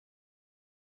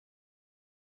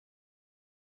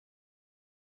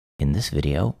In this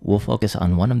video, we'll focus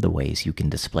on one of the ways you can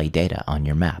display data on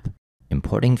your map: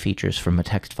 importing features from a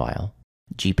text file,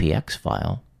 GPX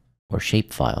file, or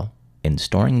shapefile, and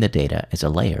storing the data as a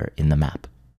layer in the map.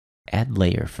 Add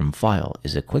layer from file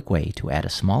is a quick way to add a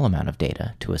small amount of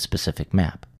data to a specific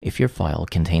map. If your file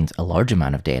contains a large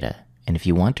amount of data, and if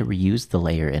you want to reuse the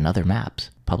layer in other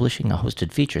maps, publishing a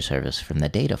hosted feature service from the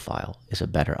data file is a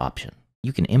better option.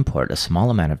 You can import a small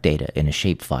amount of data in a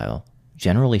shapefile,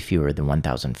 generally fewer than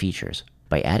 1,000 features,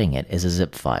 by adding it as a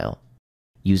zip file.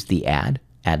 Use the Add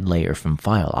Layer from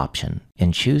File option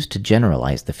and choose to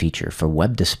generalize the feature for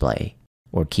web display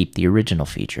or keep the original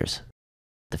features.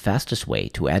 The fastest way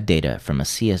to add data from a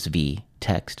CSV,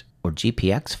 text, or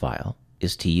GPX file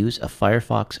is to use a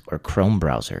Firefox or Chrome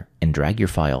browser and drag your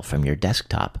file from your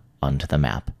desktop onto the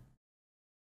map.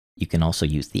 You can also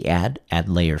use the Add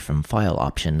Layer from File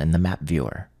option in the map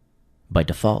viewer. By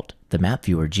default, the map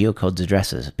viewer geocodes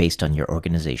addresses based on your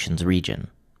organization's region.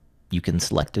 You can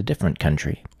select a different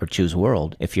country or choose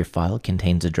world if your file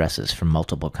contains addresses from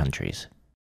multiple countries.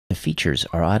 The features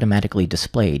are automatically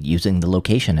displayed using the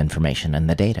location information in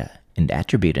the data, and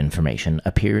attribute information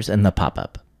appears in the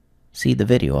pop-up. See the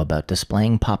video about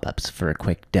displaying pop-ups for a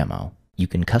quick demo. You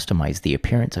can customize the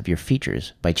appearance of your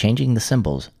features by changing the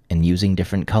symbols and using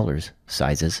different colors,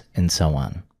 sizes, and so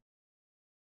on.